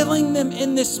fulfilling them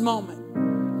in this moment.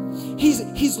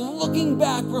 He's looking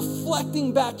back,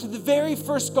 reflecting back to the very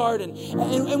first garden.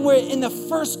 And we're in the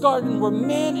first garden where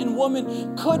man and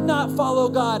woman could not follow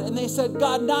God. And they said,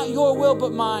 God, not your will,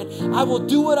 but mine. I will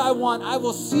do what I want. I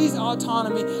will seize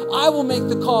autonomy. I will make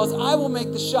the calls. I will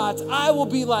make the shots. I will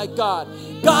be like God.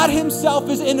 God himself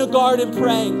is in a garden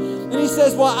praying. And he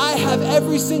says, well, I have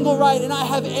every single right, and I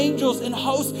have angels and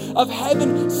hosts of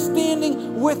heaven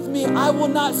standing with me. I will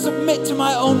not submit to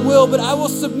my own will, but I will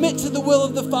submit to the will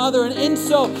of the Father, and in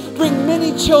so bring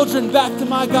many children back to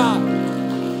my God.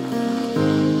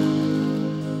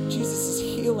 Jesus is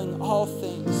healing all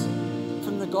things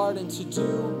from the garden to do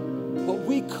what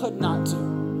we could not do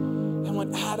and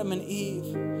what Adam and Eve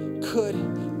could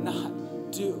not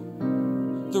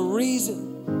do. The reason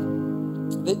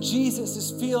that Jesus is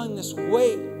feeling this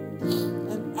weight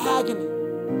and agony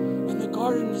in the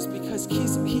garden is because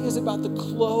he is about to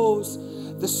close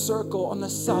the circle on the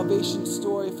salvation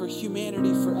story for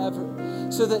humanity forever,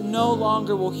 so that no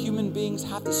longer will human beings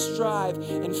have to strive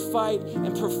and fight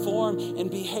and perform and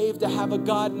behave to have a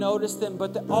God notice them,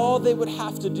 but that all they would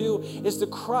have to do is to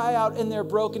cry out in their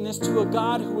brokenness to a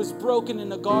God who was broken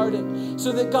in a garden,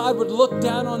 so that God would look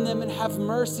down on them and have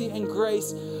mercy and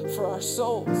grace for our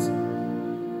souls.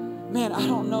 Man, I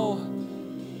don't know.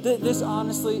 This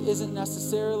honestly isn't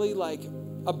necessarily like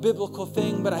a biblical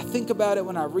thing, but I think about it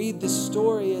when I read this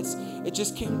story. It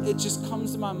just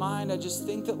comes to my mind. I just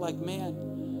think that, like,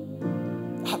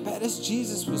 man, I bet as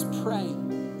Jesus was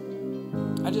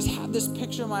praying, I just had this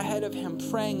picture in my head of him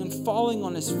praying and falling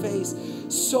on his face,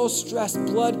 so stressed,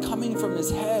 blood coming from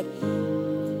his head.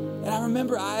 And I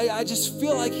remember I just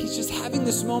feel like he's just having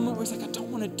this moment where he's like, I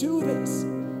don't want to do this.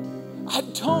 I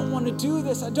don't want to do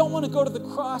this. I don't want to go to the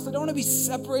cross. I don't want to be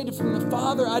separated from the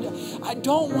Father. I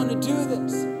don't want to do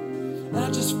this. And I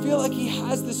just feel like he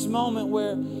has this moment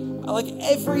where, like,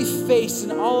 every face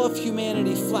in all of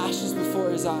humanity flashes before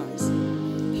his eyes.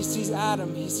 He sees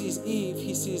Adam. He sees Eve.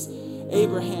 He sees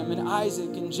Abraham and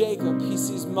Isaac and Jacob. He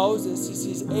sees Moses. He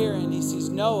sees Aaron. He sees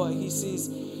Noah. He sees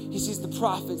the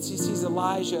prophets. He sees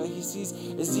Elijah. He sees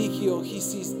Ezekiel. He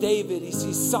sees David. He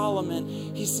sees Solomon.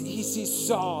 He sees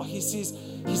Saul. He sees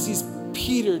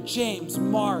Peter, James,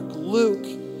 Mark, Luke,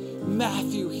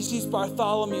 Matthew. He sees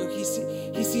Bartholomew. He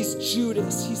sees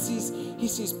Judas. He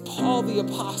sees Paul the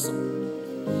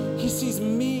Apostle. He sees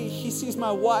me. He sees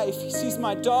my wife. He sees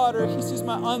my daughter. He sees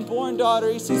my unborn daughter.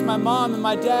 He sees my mom and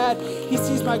my dad. He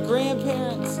sees my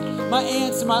grandparents, my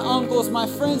aunts and my uncles, my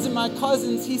friends and my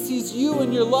cousins. He sees you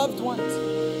and your loved ones.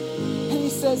 And he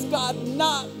says, God,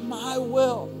 not my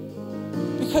will.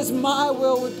 Because my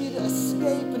will would be to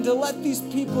escape and to let these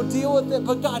people deal with it.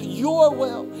 But God, your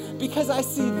will. Because I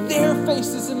see their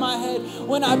faces in my head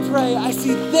when I pray. I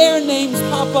see their names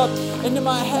pop up into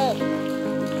my head.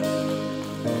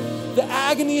 The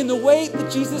agony and the weight that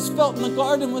Jesus felt in the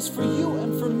garden was for you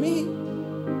and for me.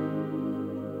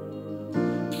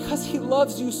 Because he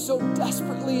loves you so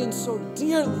desperately and so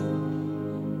dearly.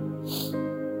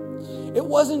 It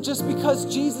wasn't just because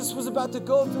Jesus was about to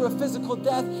go through a physical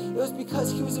death. It was because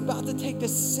he was about to take the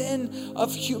sin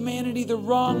of humanity, the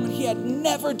wrong, when he had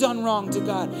never done wrong to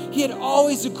God. He had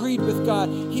always agreed with God.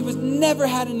 He was never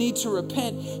had a need to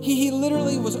repent. He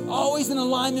literally was always in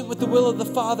alignment with the will of the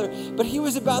Father. But he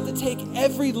was about to take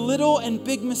every little and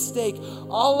big mistake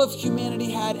all of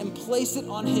humanity had and place it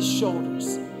on his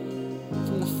shoulders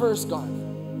from the first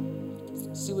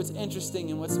garden. See, what's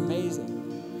interesting and what's amazing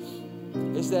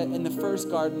is that in the first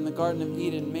garden, the Garden of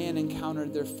Eden, man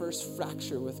encountered their first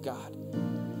fracture with God.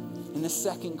 In the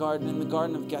second garden, in the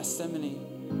Garden of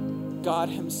Gethsemane, God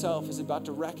himself is about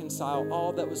to reconcile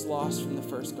all that was lost from the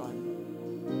first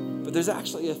garden. But there's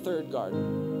actually a third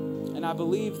garden. And I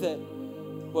believe that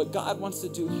what God wants to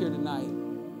do here tonight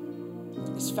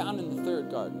is found in the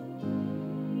third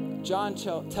garden. John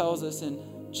tells us in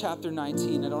chapter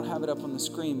 19, I don't have it up on the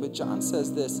screen, but John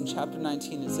says this in chapter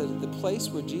 19. It says, at the place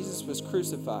where Jesus was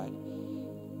crucified,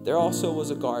 there also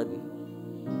was a garden.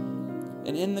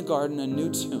 And in the garden, a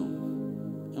new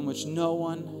tomb in which no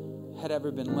one had ever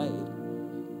been laid.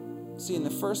 See, in the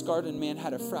first garden, man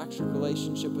had a fractured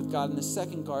relationship with God. In the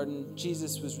second garden,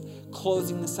 Jesus was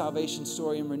closing the salvation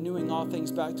story and renewing all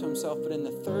things back to himself. But in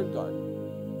the third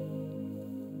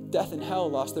garden, death and hell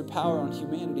lost their power on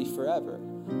humanity forever.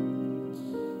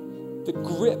 the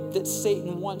grip that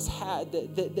Satan once had,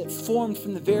 that formed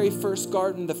from the very first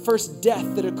garden, the first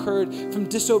death that occurred from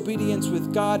disobedience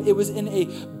with God. It was in a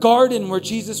garden where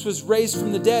Jesus was raised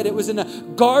from the dead. It was in a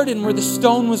garden where the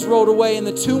stone was rolled away and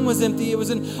the tomb was empty. It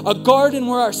was in a garden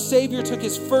where our Savior took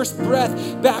his first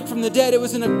breath back from the dead. It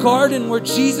was in a garden where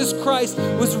Jesus Christ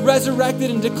was resurrected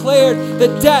and declared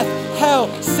that death, hell,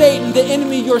 Satan, the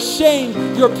enemy, your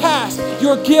shame, your past,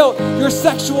 your guilt, your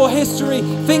sexual history,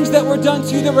 things that were done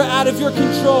to you that were out of your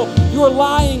control, your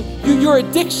lying, your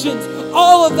addictions,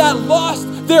 all of that lost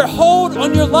their hold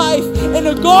on your life in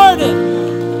a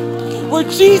garden where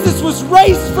Jesus was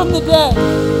raised from the dead.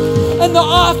 And the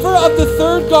offer of the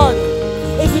third garden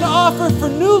is an offer for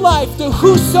new life to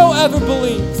whosoever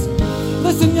believes.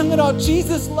 Listen, young adult,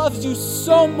 Jesus loves you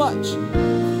so much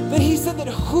that he said that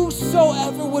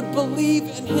whosoever would believe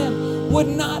in him would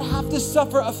not have to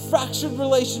suffer a fractured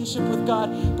relationship with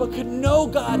God, but could know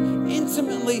God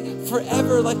intimately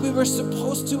forever like we were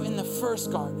supposed to in the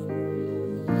first garden.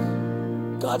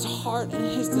 God's heart and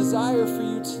his desire for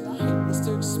you tonight is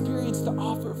to experience the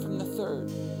offer from the third.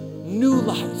 New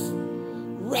life,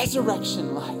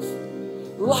 resurrection life,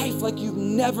 life like you've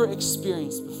never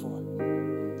experienced before.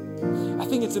 I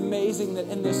think it's amazing that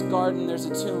in this garden there's a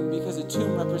tomb, because a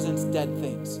tomb represents dead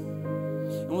things.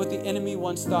 And what the enemy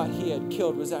once thought he had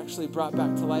killed was actually brought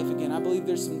back to life again. I believe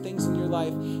there's some things in your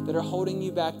life that are holding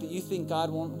you back, that you think God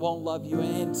won't love you,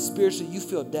 and spiritually you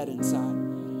feel dead inside.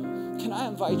 Can I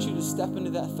invite you to step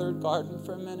into that third garden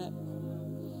for a minute?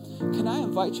 Can I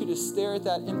invite you to stare at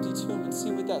that empty tomb and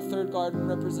see what that third garden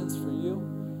represents for you?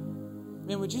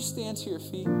 Man, would you stand to your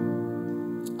feet?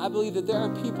 I believe that there are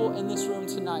people in this room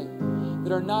tonight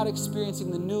that are not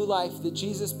experiencing the new life that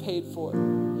Jesus paid for,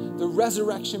 the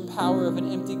resurrection power of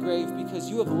an empty grave, because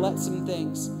you have let some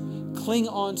things cling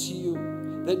on to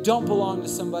you that don't belong to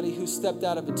somebody who stepped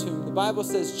out of a tomb. The Bible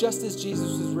says, just as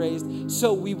Jesus was raised,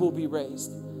 so we will be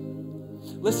raised.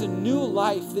 Listen, new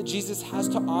life that Jesus has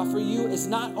to offer you is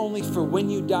not only for when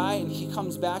you die and he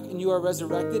comes back and you are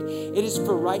resurrected. It is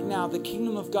for right now. The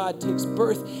kingdom of God takes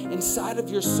birth inside of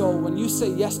your soul when you say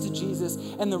yes to Jesus,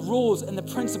 and the rules and the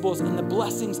principles and the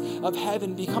blessings of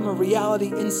heaven become a reality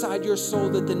inside your soul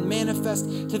that then manifest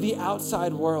to the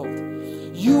outside world.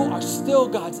 You are still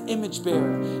God's image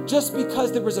bearer. Just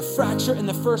because there was a fracture in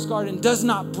the first garden does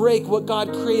not break what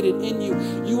God created in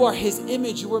you. You are his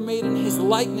image. You were made in his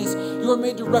likeness. You are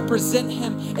made to represent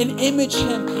him and image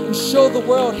him and show the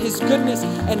world his goodness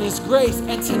and his grace.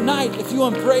 And tonight, if you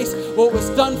embrace what was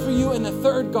done for you in the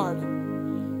third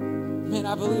garden, man,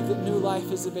 I believe that new life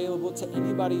is available to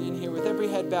anybody in here. With every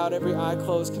head bowed, every eye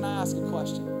closed, can I ask a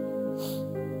question?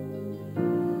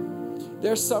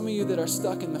 There's some of you that are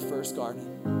stuck in the first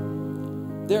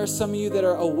garden. There are some of you that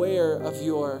are aware of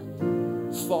your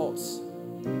faults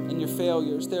and your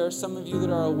failures. There are some of you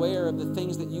that are aware of the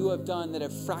things that you have done that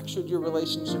have fractured your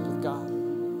relationship with God.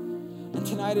 And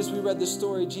tonight, as we read the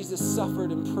story, Jesus suffered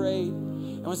and prayed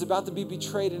and was about to be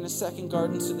betrayed in a second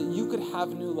garden so that you could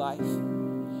have new life.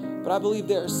 But I believe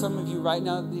there are some of you right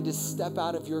now that need to step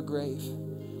out of your grave.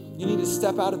 You need to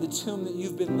step out of the tomb that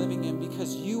you've been living in,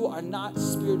 because you are not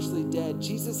spiritually dead.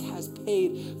 Jesus has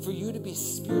paid for you to be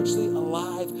spiritually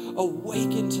alive,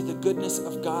 awakened to the goodness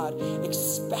of God,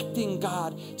 expecting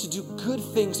God to do good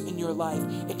things in your life,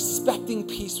 expecting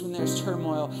peace when there's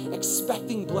turmoil,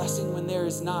 expecting blessing when there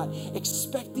is not,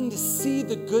 expecting to see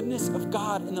the goodness of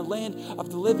God in the land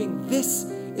of the living. This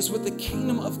is what the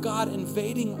kingdom of God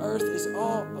invading earth is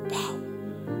all about.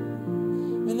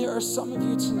 And there are some of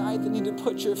you tonight that need to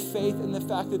put your faith in the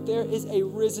fact that there is a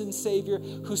risen Savior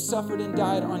who suffered and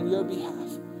died on your behalf.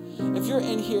 If you're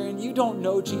in here and you don't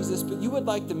know Jesus, but you would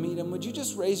like to meet him, would you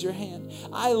just raise your hand?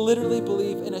 I literally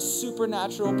believe in a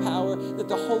supernatural power that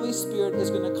the Holy Spirit is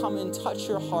going to come and touch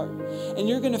your heart. And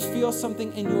you're going to feel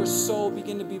something in your soul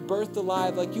begin to be birthed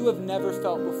alive like you have never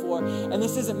felt before. And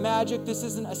this isn't magic. This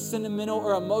isn't a sentimental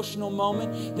or emotional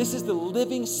moment. This is the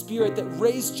living Spirit that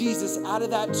raised Jesus out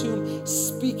of that tomb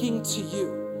speaking to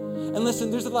you. And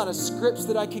listen, there's a lot of scripts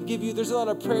that I could give you. There's a lot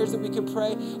of prayers that we could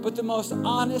pray. But the most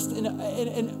honest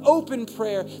and open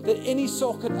prayer that any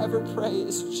soul could ever pray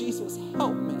is, Jesus,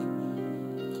 help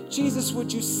me. Jesus,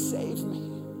 would you save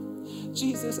me?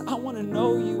 Jesus, I want to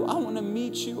know you. I want to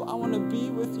meet you. I want to be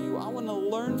with you. I want to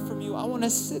learn from you. I want to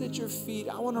sit at your feet.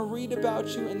 I want to read about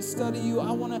you and study you.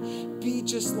 I want to be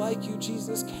just like you.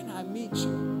 Jesus, can I meet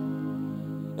you?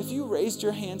 If you raised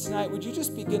your hand tonight, would you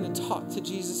just begin to talk to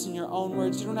Jesus in your own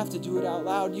words? You don't have to do it out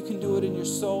loud. You can do it in your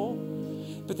soul.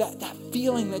 But that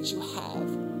feeling that you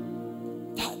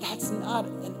have, that's not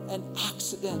an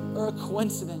accident or a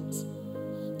coincidence.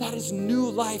 that is new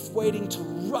life waiting to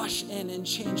rush in and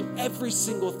change every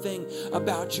single thing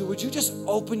about you. Would you just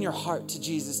open your heart to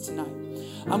Jesus tonight?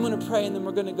 I'm going to pray, and then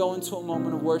we're going to go into a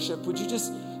moment of worship. Would you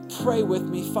just pray with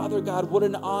me? Father God, what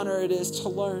an honor it is to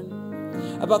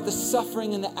learn about the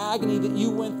suffering and the agony that you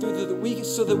went through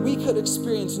so that we could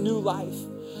experience new life.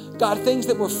 God, things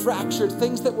that were fractured,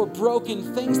 things that were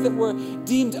broken, things that were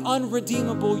deemed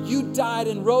unredeemable, you died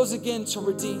and rose again to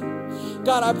redeem.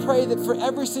 God, I pray that for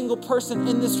every single person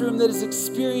in this room that is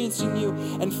experiencing you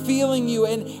and feeling you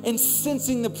and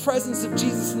sensing the presence of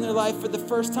Jesus in their life for the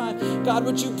first time, God,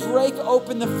 would you break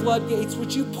open the floodgates?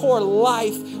 Would you pour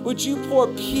life? Would you pour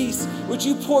peace? Would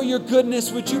you pour your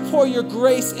goodness? Would you pour your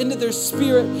grace into their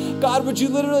spirit? God, would you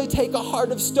literally take a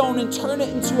heart of stone and turn it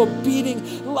into a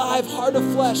beating, live heart of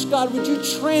flesh? God, would you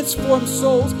transform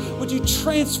souls? Would you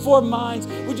transform minds?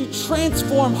 Would you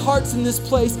transform hearts in this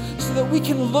place so that we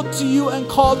can look to you and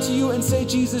call to you and say,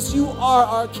 Jesus, you are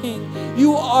our King.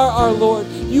 You are our Lord.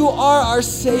 You are our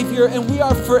Savior, and we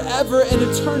are forever and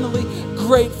eternally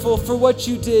grateful for what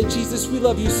you did. Jesus, we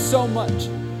love you so much.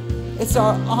 It's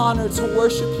our honor to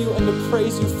worship you and to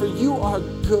praise you, for you are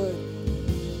good.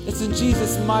 It's in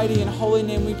Jesus' mighty and holy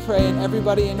name we pray, and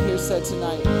everybody in here said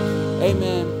tonight,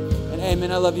 amen and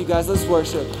amen. I love you guys. Let's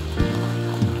worship.